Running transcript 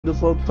this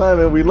whole time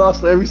and we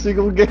lost every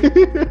single game.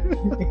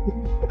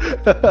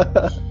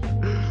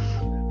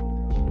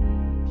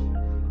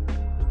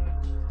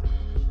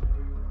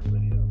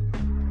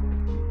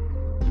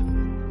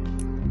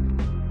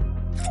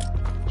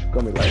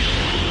 Got me like.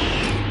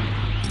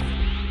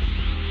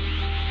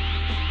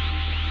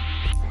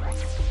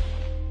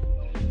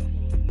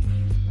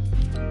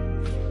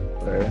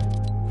 There.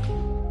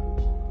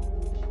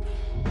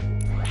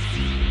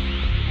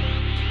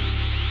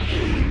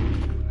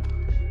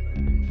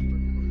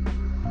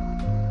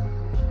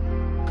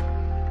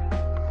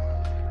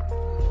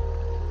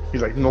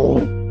 He's like, no.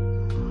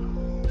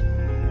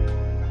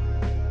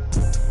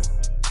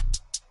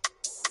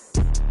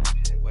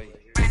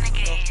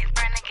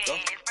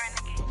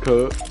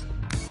 Cuhs.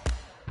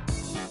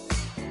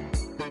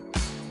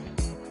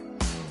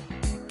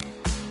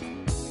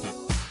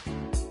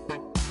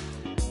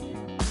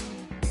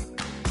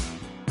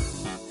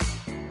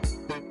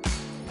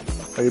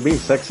 Are you being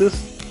sexist?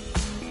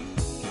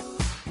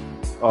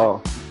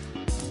 Oh.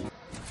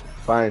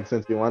 Fine,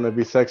 since you want to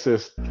be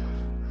sexist.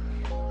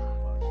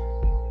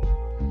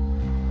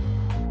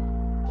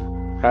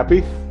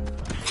 Happy?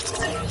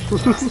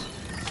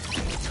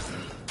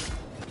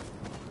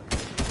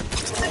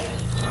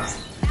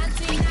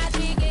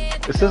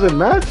 It says it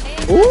match?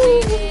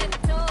 Ooh!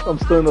 I'm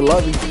still in the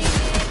lobby.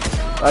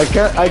 I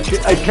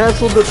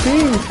canceled the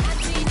team!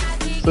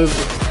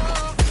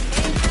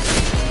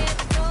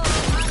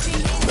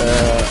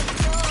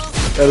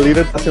 El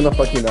líder está haciendo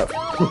fucking up.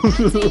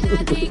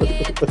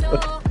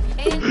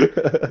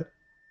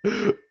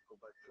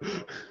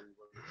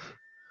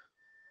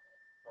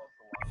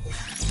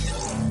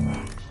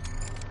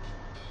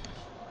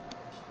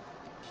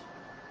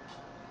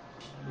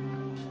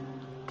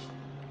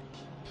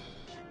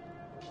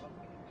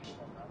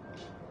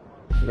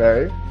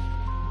 Right.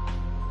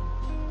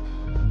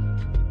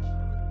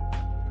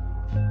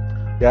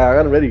 Ya,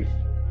 hagan ready.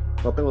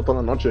 No tengo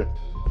toda la noche.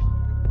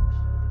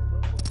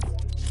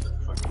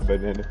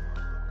 Banana.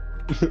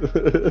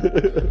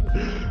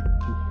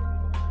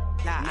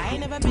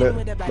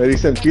 Me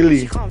dicen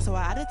Chili.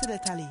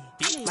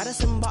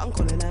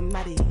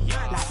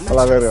 A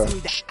la verga.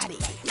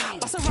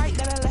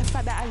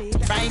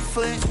 Right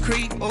foot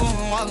creep,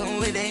 walking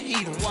with that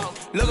heater.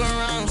 Look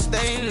around,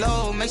 stay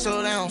low, make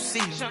sure they don't see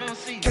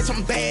you. Catch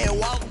some bad,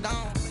 walk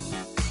down.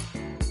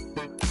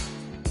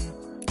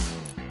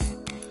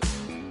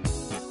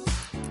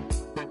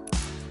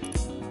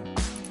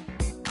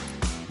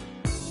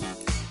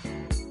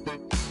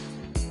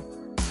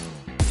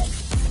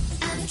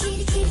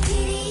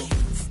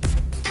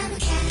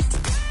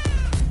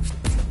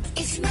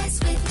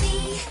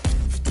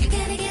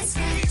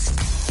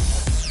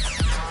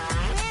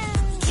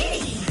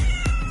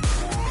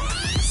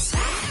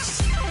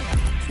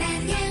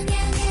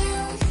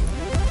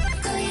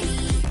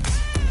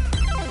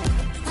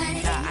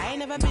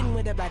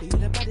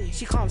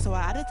 She calm, so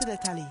I added to the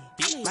tally.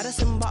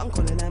 Madison button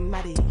calling her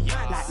Maddie.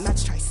 Like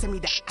Mads try send me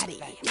the addy.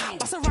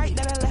 Bust a right,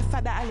 then a left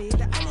at the alley.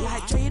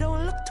 Like Dre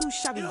don't look too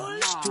shabby.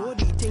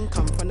 Jordy thing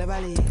come from the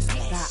valleys.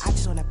 Like I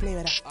just wanna play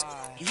with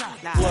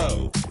that.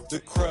 Flow, the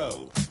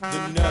crow,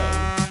 the no,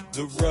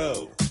 the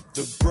row,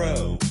 the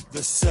bro,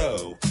 the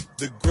so,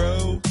 the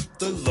grow,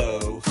 the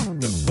low,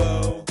 the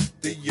bow,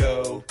 the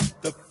yo,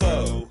 the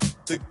foe,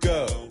 the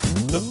go,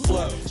 the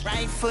flow.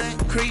 Right foot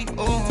creep,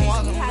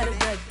 walking how to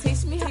good.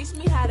 Teach me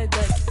how to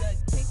good.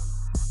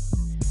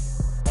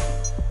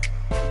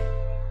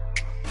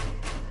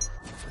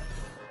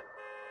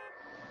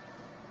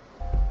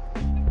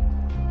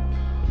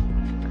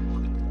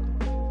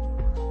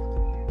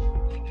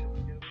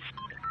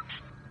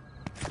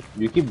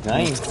 You keep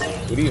dying.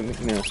 What do you mean?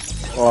 No.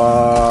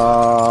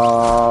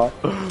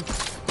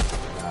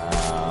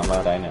 I'm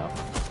gonna die now.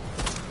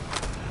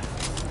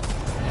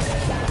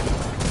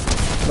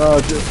 No,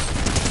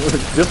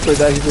 just for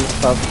that, he's gonna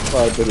stop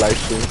the live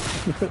stream.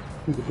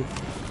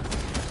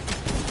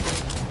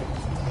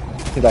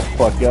 That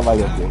fuck, yeah, my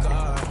god.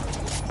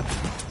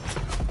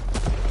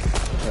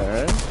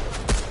 Alright.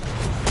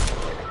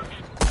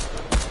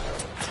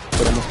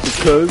 Tenemos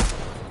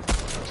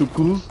two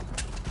Cuhs.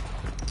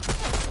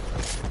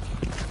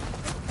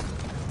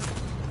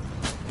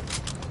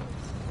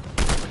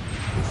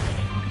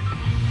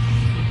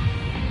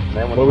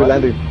 Where are we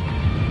landing?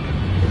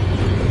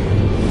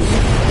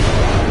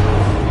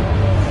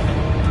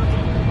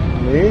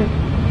 Me?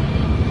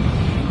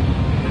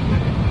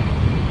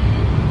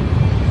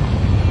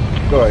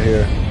 Go right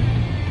here.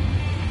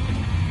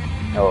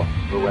 Oh,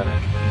 we're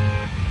winning.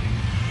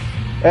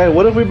 And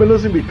what if we've been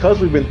losing because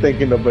we've been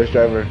thinking the bus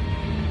driver?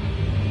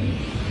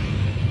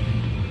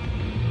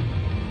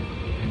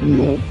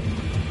 No.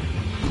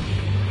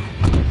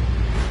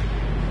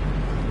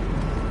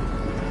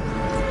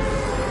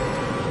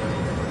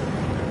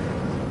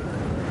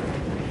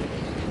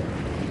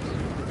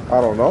 I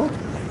don't know.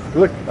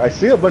 Look, I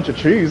see a bunch of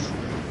trees.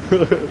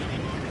 Look,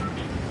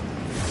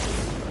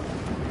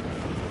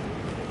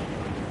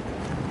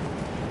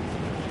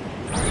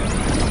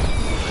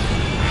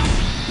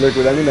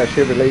 we're landing at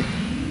Chevrolet.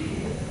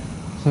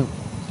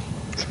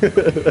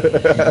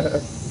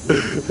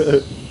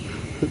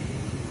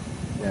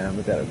 Yeah,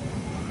 we gotta.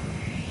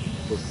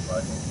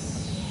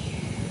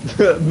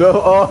 No,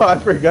 oh, I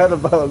forgot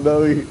about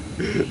Noe.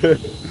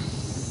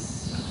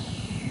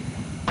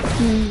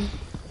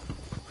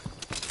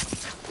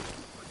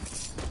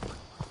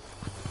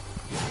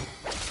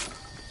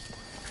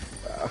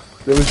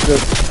 It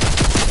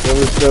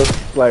was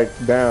just like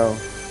down.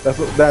 That's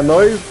what, that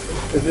noise.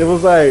 It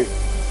was like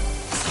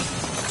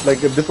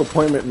a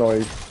disappointment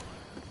noise.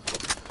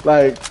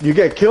 Like you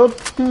get killed.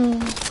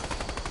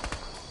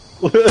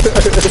 I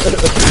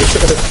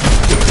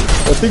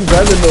think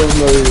Brandon knows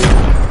noise.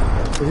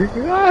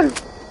 God.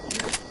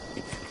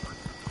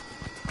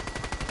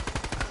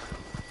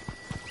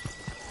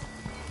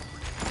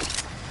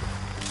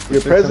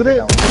 Your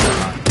president?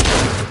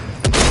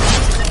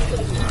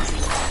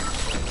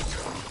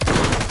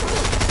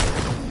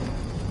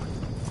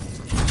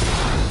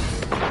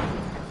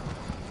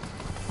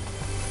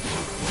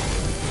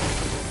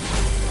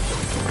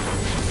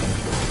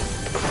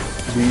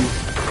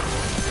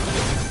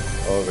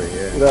 Over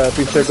here. Yeah,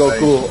 pinche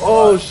Goku.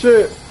 Oh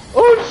shit!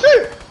 Oh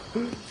shit!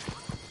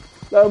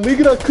 La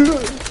migra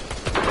Cuhs.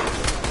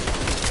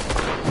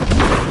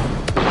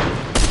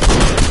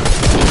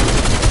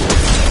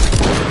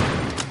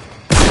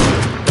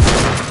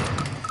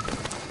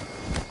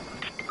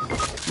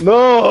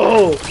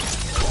 No!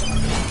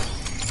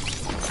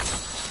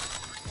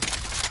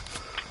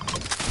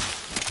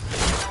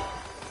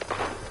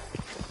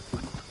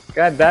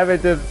 God damn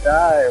it, just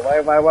die.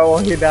 Why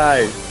won't he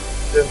die?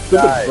 Just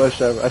Stupid die. bus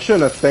driver. I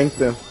shouldn't have thanked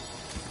him.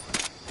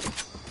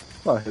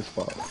 Not his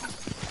fault.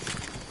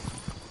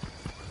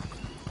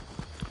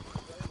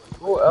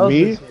 Who else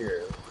Me? is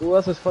here? Who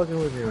else is fucking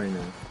with me right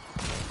now?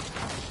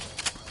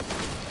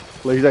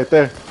 Look, he's right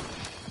there.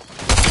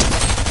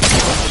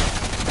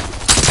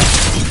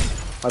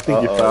 I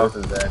think you fell.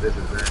 This is bad. This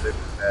is bad. This is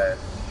bad.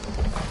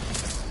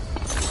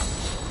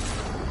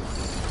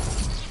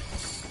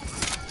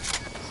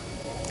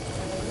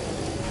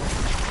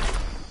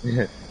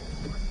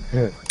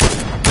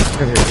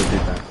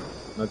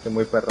 No te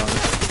muy perrón.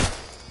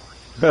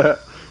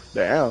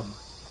 Damn.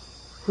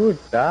 Who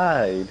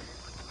died?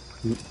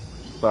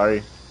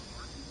 Sorry.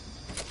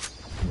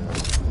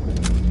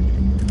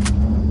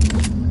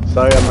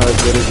 Sorry, I'm not as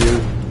good as you.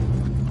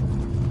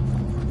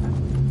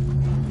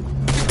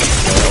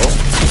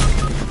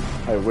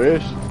 I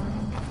wish.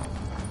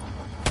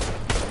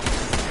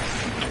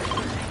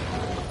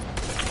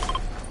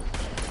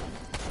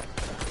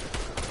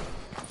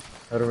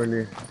 I don't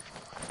really.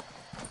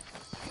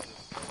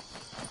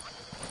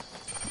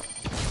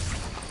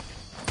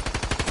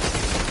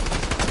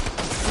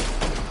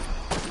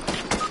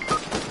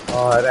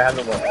 Oh, I don't have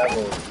no more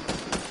ammo.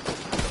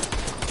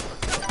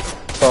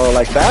 So,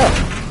 like that?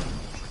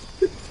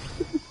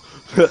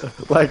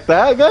 Like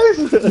that, guys?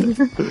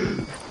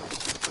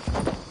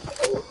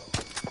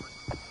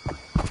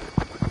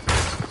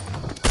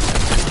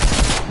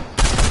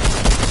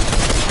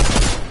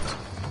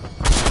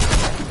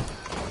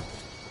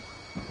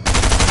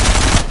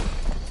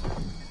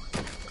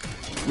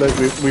 Look,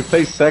 we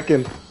placed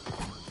second.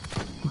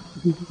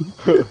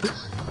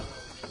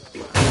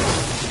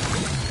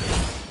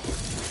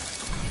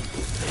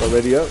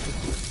 Already up.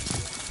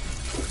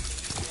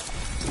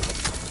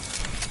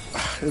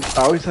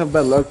 I always have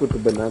bad luck with the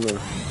banana.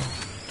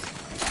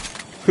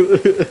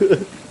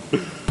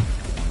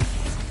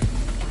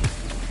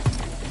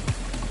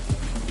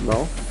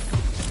 No?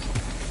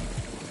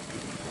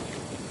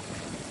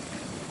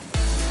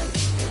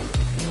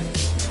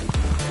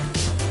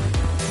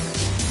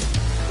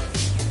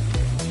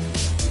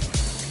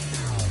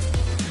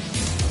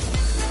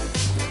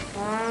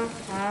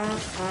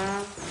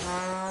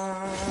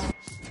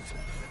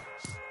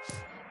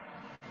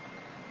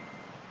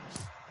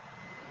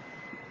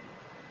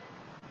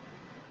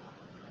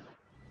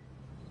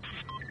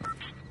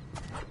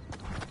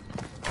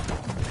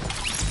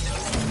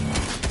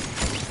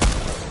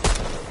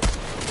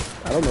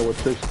 I don't know what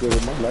Twitch did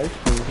with my live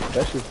stream.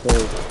 That shit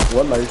says,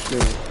 what live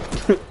stream?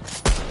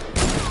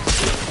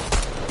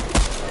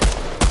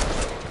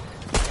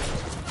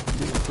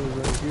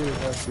 Right here,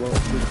 that's long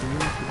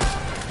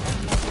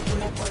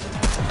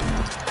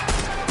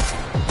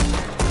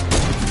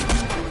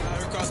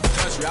Across the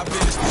country, I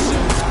finished this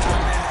shit.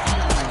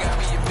 I got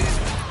me your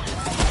business.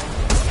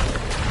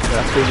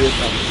 After this,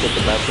 I'll just get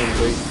the bathroom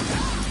break.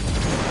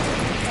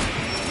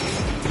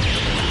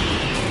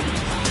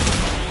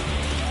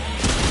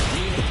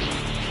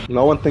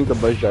 No one thanked the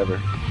bus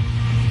driver.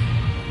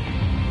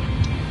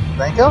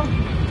 Thank him?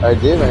 I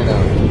did right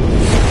now.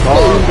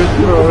 Oh, this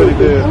dude already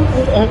did.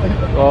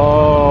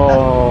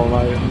 Oh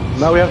my!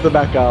 Now we have to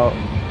back out.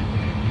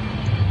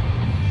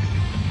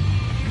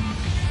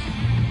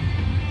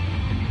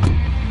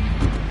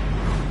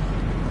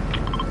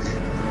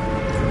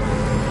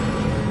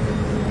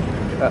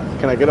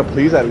 Can I get a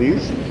please at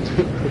least?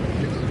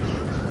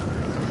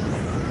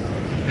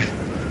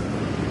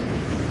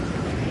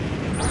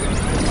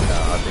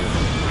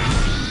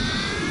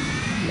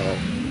 No.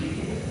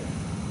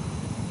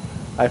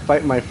 I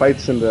fight my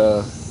fights in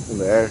the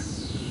air.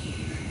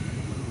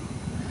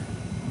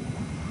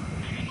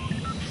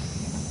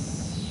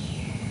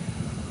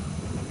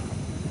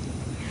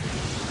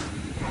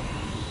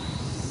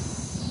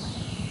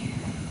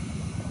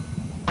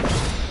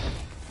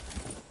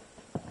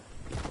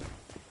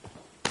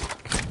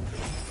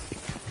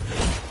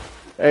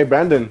 Hey,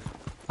 Brandon.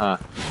 Huh?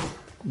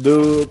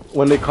 Do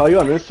when they call you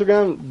on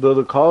Instagram, do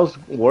the calls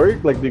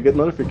work? Like, do you get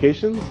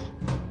notifications?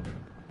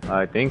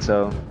 I think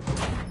so.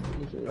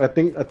 I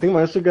think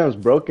my Instagram's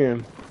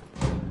broken.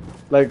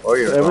 Like Or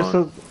your ever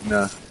phone. since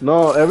No.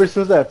 no, ever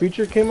since that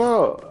feature came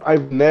out,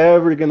 I've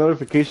never get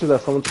notifications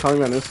that someone's calling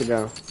me on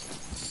Instagram.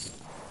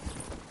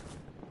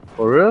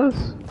 For reals?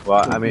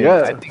 Well, I mean, I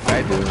Yeah, think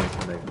I do.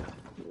 Like,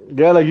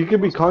 yeah, like you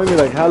could be calling me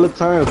like hella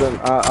times and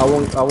I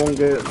won't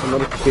get a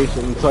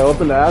notification. So I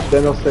open the app,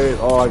 then it'll say,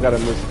 oh, I got a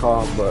missed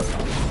call. But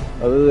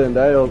other than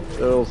that,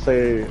 it'll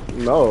say,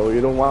 no,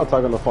 you don't want to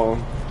talk on the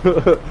phone.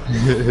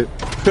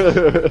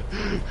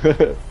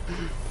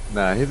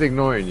 nah, he's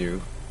ignoring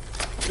you.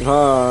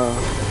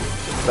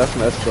 That's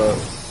messed up.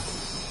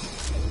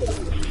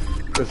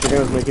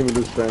 Instagram's making me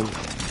lose friends.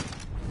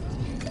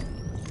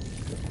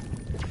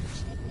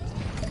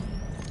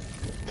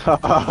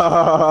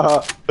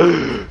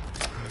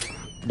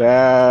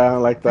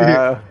 Damn, like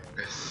that.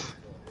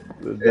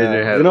 Adrian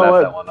Damn. had You to know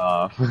laugh that what? one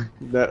off.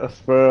 That's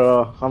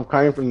for I'm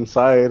crying from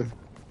inside.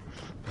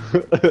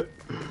 You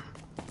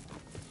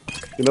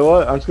know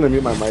what? I'm just gonna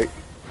mute my mic.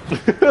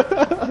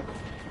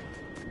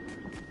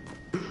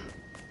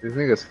 These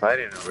niggas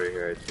fighting over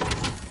here, I think.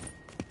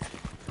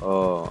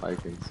 Oh, I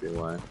can see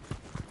why.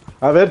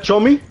 A ver, show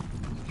me.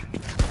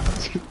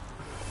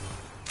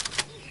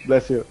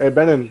 Bless you. Hey,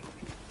 Brennan,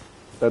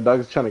 that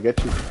dog's trying to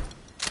get you.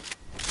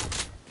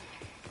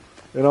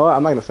 You know what?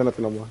 I'm not gonna say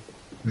nothing no more.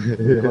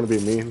 I'm gonna be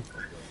mean.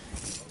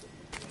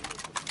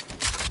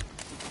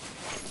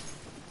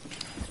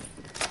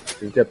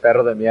 Pinche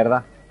perro de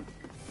mierda.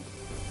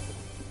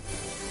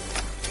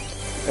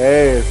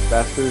 Hey,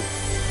 bastard.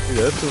 Dude,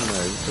 that's too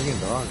nice. Freaking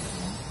dog.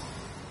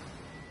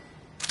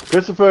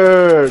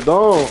 Christopher,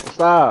 don't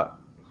stop.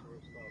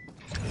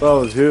 That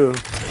was you.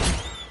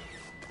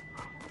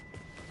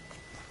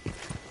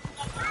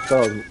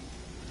 That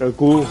was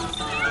cool.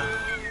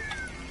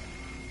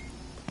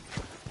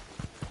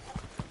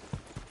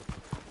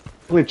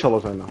 Only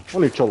cholos right now.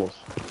 Only cholos.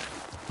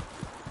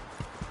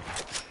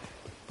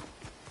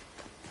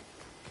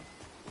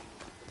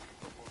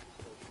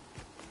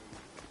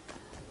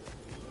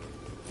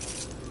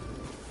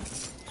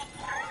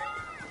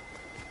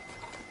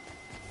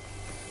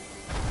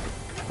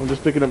 I'm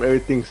just picking up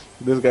everything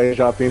this guy is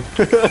dropping.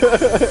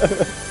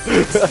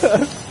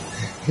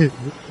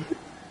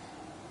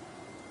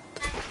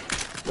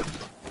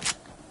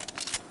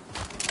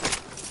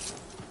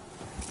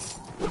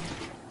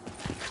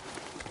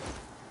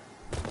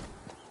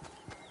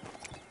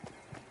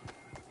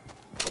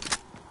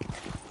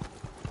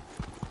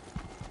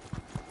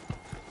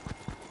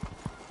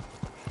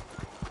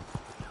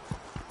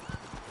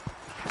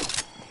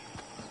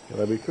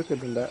 Gotta be quicker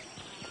than that.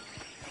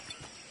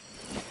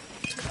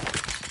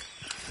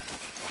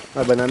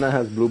 My banana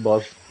has blue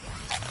balls.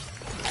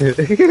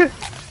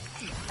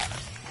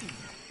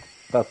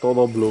 Está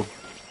todo blue.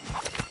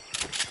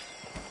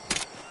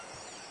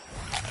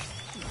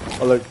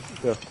 Oh look,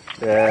 yeah.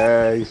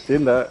 Yeah, you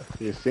seen that.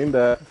 You seen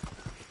that.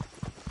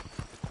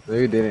 No,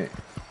 you didn't.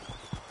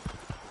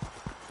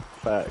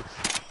 Facts.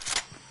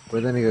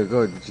 Where'd that nigga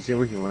go? Did you see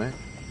where he went?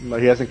 No,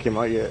 he hasn't came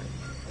out yet.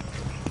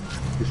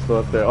 He's still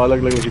up there. Oh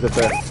look, he's up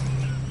there.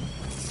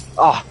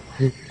 Ah!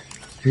 I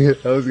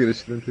was gonna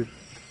shoot him too.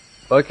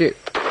 Fuck it.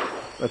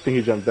 I think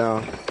he jumped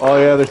down. Oh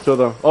yeah, they're still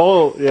there.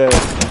 Oh yeah.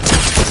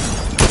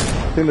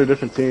 I think they're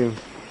different teams.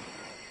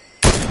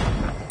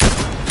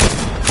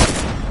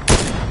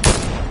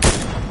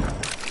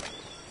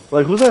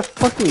 Like, who's that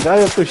fucking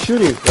guy up there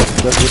shooting?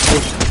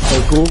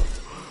 That's cool.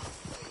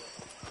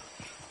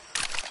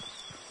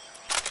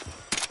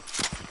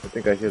 I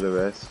think I hear the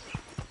rest.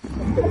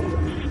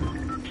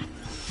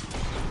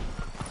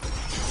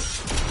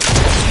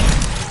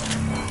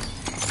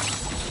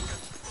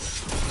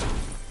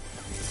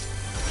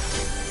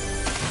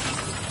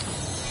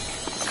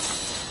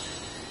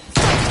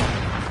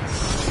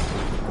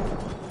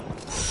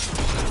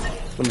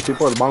 Let me see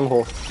for the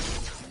bunghole.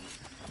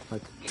 I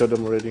killed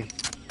him already.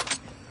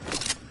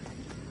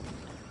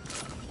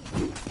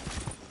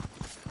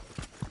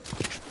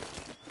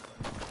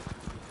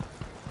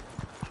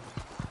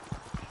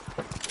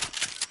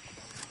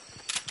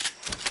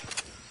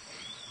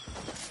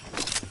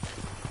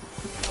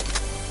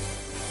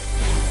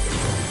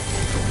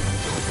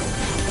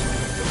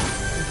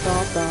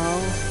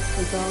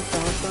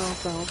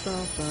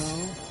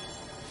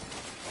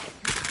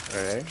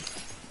 Alright.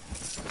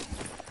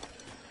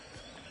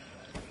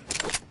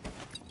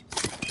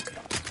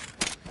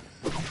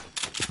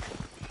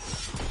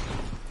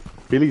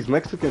 Billy's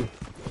Mexican.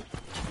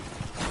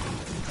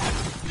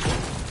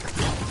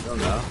 I don't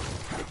know.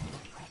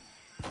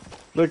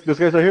 Look, this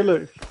guy's right here,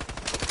 look.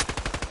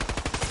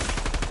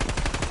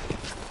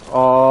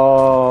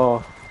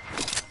 Oh,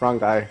 wrong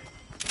guy.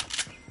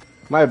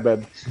 My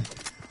bad.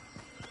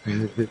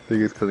 Think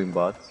he's killing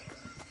bots.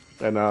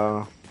 And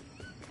There's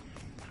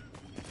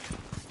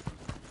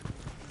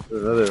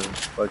another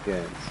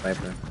fucking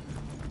sniper.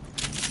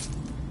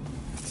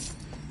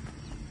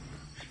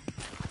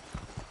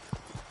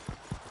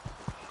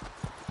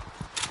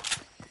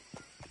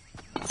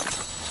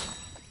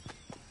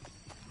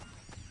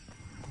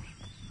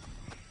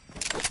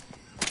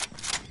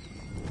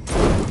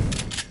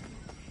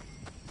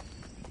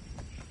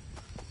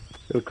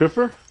 El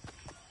Criffer?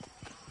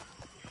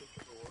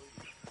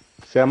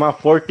 Se llama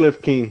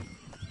Forklift King.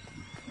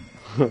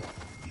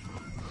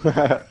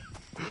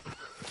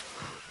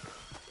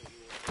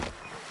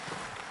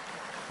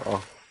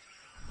 Oh,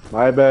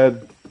 my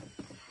bad.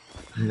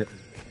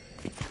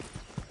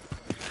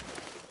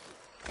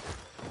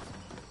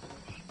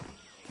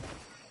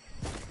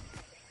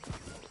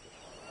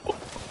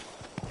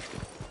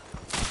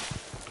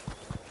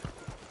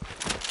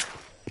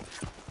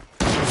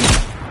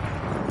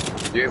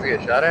 You guys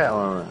get shot at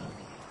or?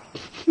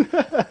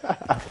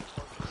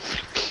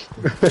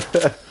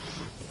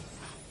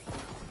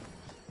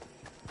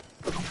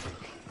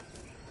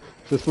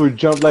 This food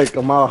jumped like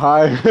a mile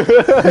high.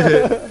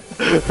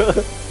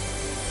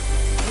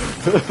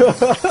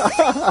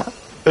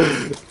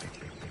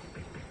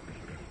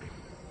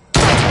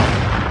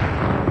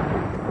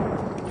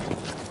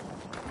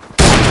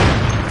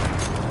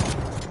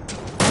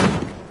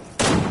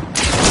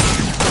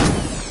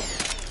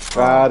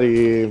 Got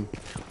him.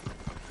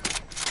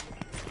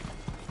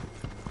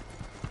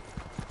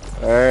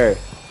 Hey.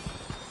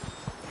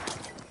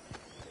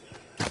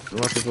 There's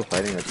more people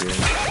fighting up here.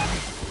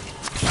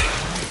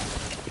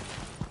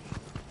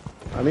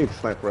 I need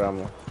sniper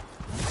ammo.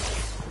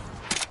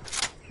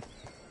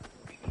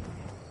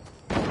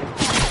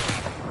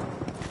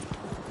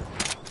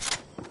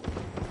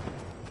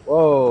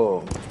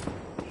 Whoa!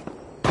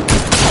 I'm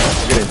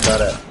getting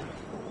shot at.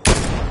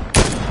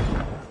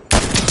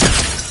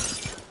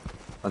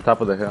 On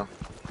top of the hill.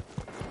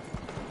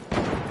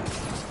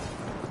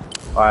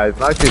 Alright, it's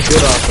not actually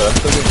good off, but I'm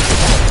still getting.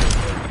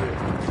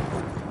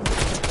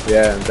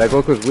 Yeah, that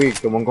Goku's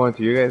weak. The one going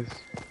to you guys.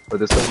 But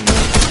there's something more.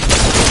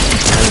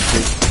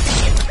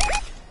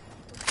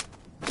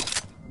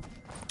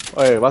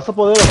 Oye, ¿vas a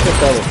poder hacer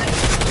todo?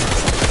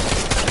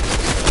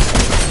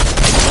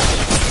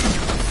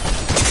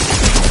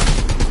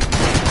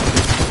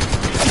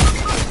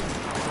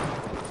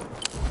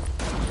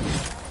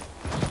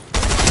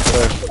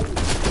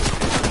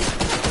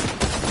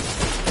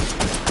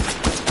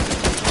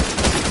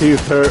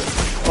 He's hurt.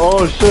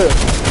 Oh shit.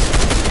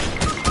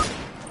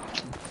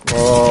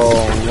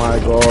 Oh my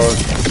god.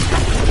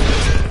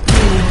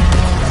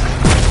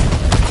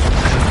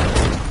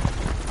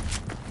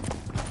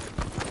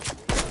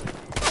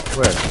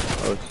 Where?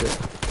 Oh shit.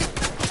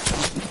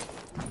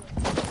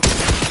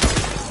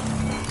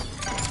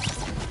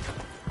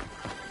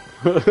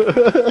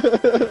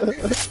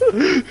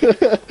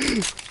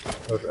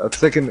 I'm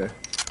second there.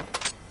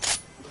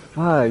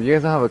 Ah, you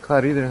guys don't have a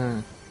cloud either,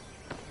 huh?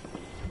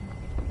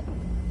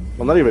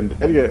 I'm not even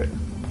dead yet.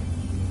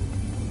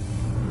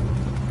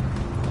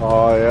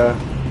 Oh yeah.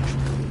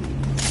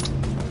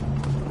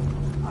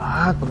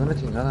 Ah, con una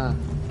chingada.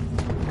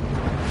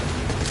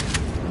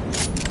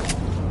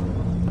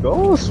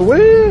 Go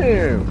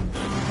swim!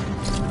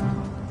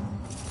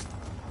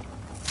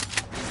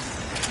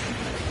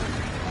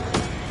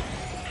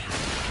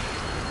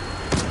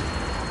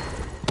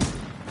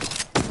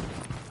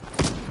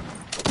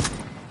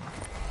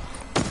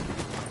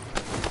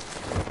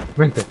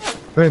 Vente,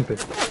 vente,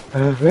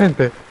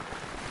 vente.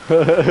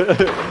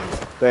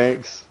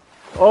 Thanks.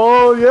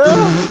 Oh yeah!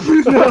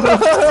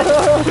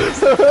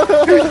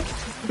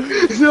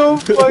 No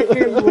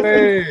fucking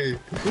way!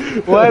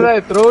 Why did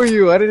I throw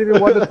you? I didn't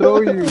even want to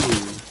throw you.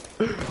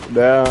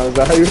 Damn, is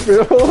that how you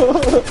feel?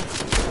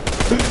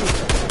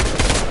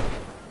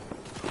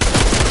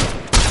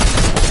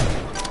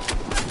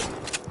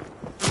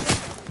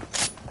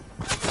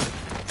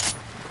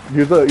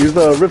 Use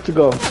the rip to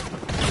go.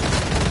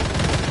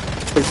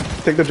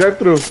 Take the drive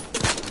through.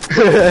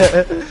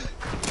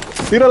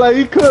 Tírala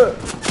ahí, Cuhs.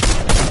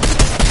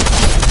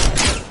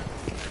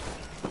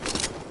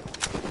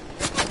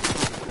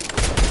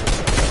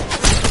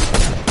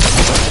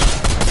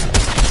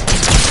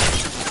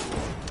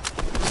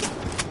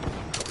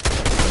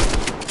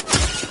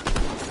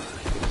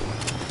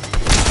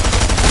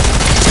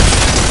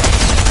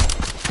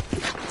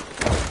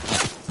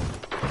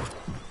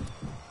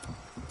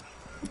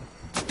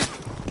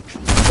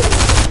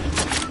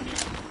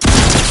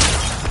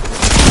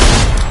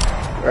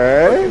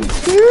 Hey,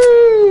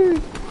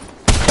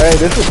 hey,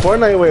 this is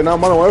Fortnite way, not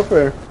Modern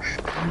Warfare.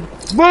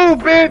 Move,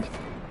 bitch!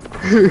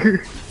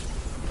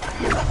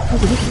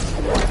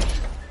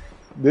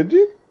 Did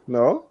you?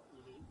 No.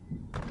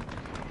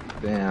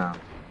 Damn.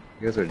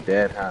 You guys are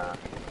dead, huh?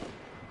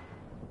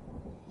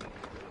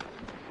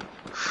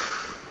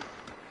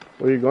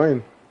 Where are you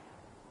going?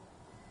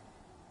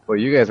 Well,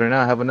 you guys right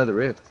now have another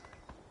rift.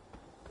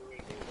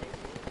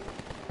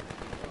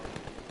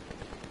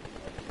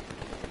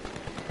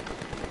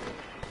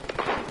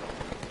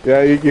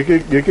 Yeah, you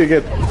could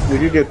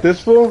get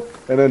this fool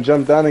and then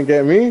jump down and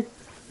get me,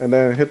 and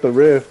then hit the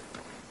rift.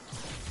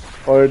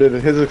 Or did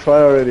his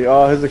expire already?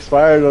 Oh, his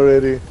expired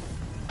already.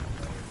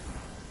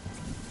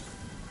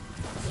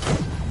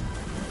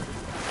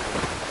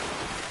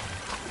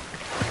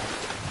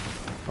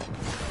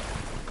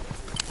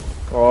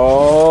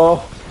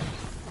 Oh.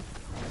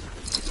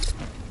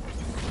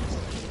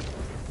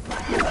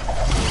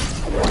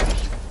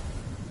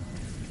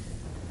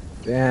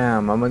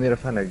 Damn, I'm gonna need to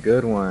find a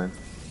good one.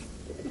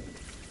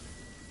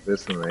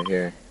 This one right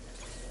here.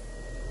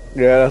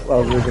 Yeah, that's I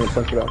was really gonna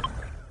punch it out.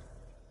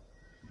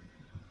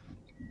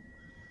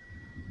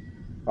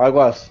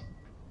 Aguas.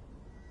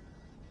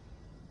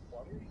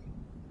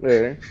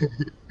 Yeah.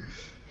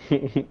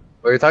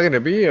 Are you talking to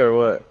me or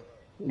what?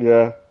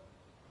 Yeah.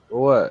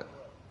 What?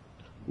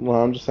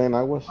 Well, I'm just saying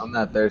aguas. I'm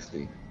not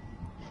thirsty.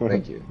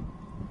 Thank you.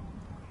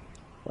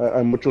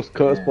 Hay muchos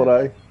Cuhs por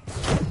Man, ahí.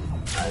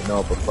 I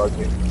know, but fuck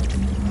it.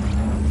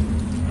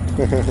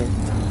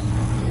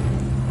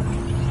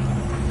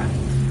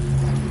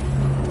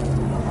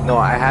 No,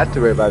 I had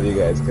to revive you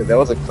guys because that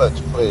was a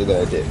clutch play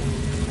that I did.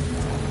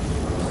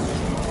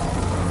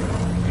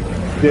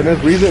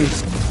 Tienes reason.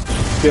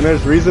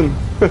 Tienes reason.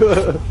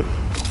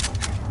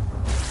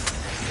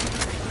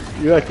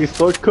 Mira, aquí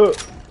estoy, Cuh.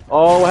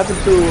 Oh, what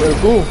happened to el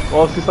Cuh?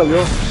 Oh, sí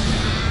salió.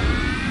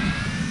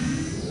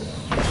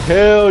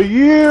 Hell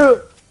yeah!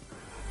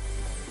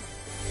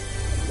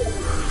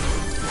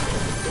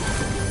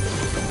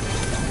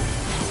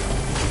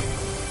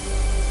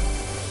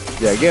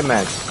 Yeah, get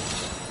mad.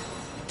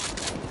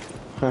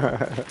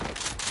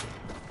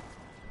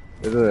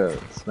 There's a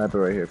sniper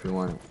right here if you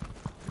want it.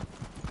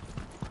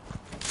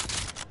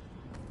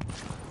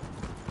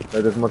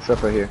 Right, there's more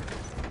stuff right here.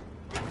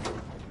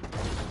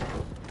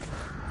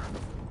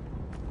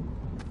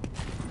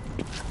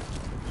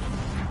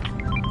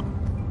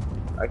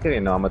 I can't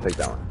even know. I'm gonna take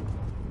that one.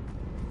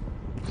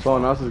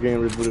 Someone else is getting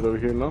rebooted over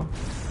here, no?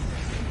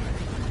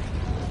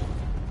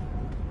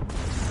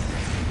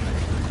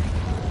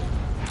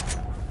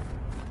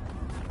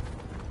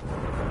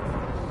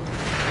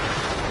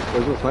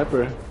 There's a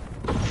sniper.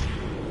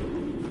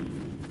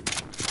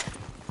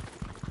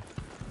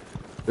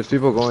 There's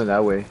people going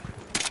that way.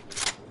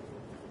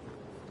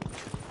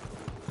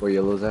 Where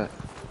yellow's at?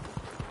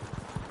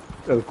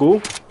 El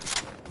Cuh?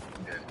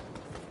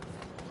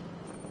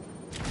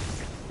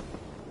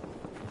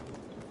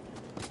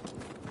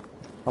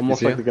 I'm most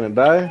see likely gonna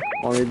die,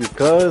 only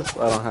because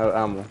I don't have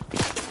ammo.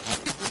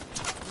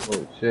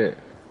 Oh shit.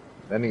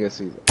 That nigga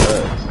sees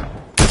us.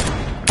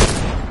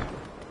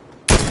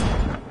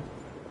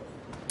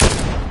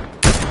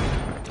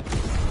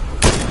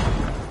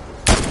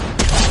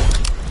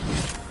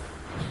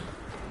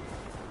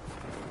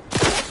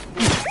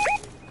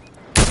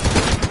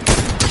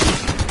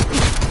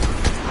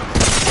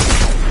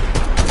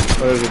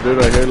 There's a dude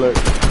right here, look.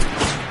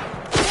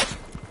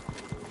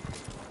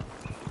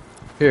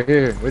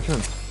 Here. Which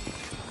one?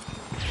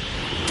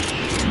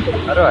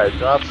 How do I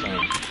drop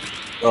some?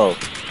 Oh.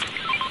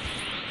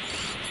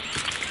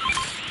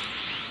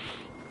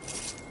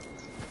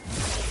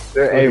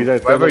 Hey, he's right there,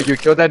 whoever look. you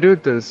killed that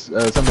dude, there's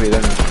somebody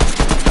there now.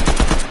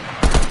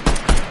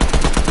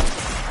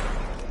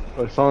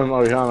 There's someone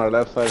over here on our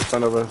left side in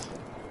front of us.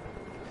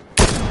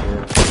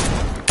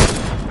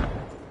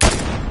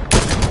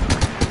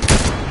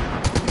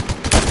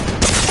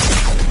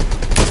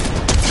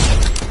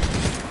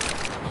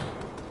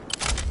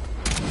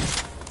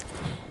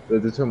 The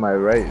dude to my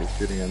right is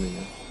shooting at me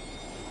now.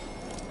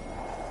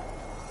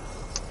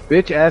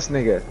 Bitch ass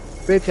nigga.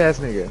 Bitch ass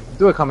nigga.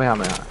 Do a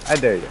Kamehameha. I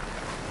dare you.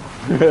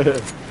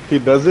 He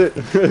does it.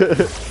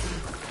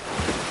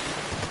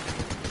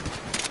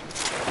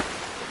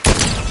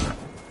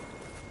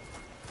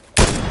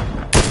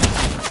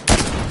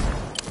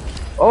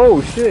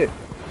 Oh shit.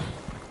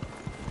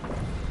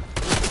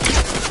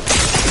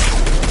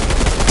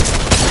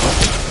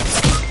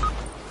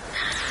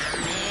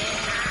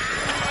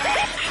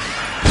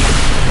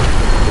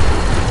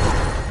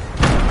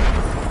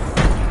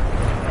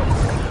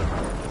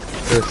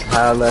 Just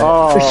highlight.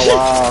 Oh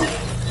wow.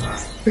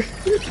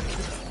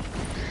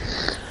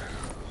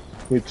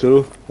 Me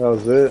too. That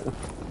was it.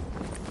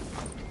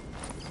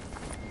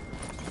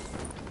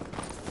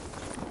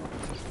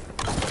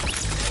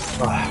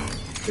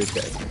 Bitch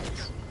ass.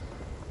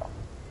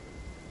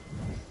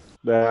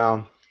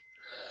 Damn.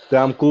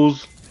 Damn,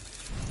 Cuhs.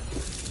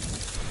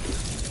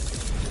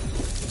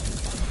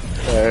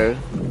 Hey.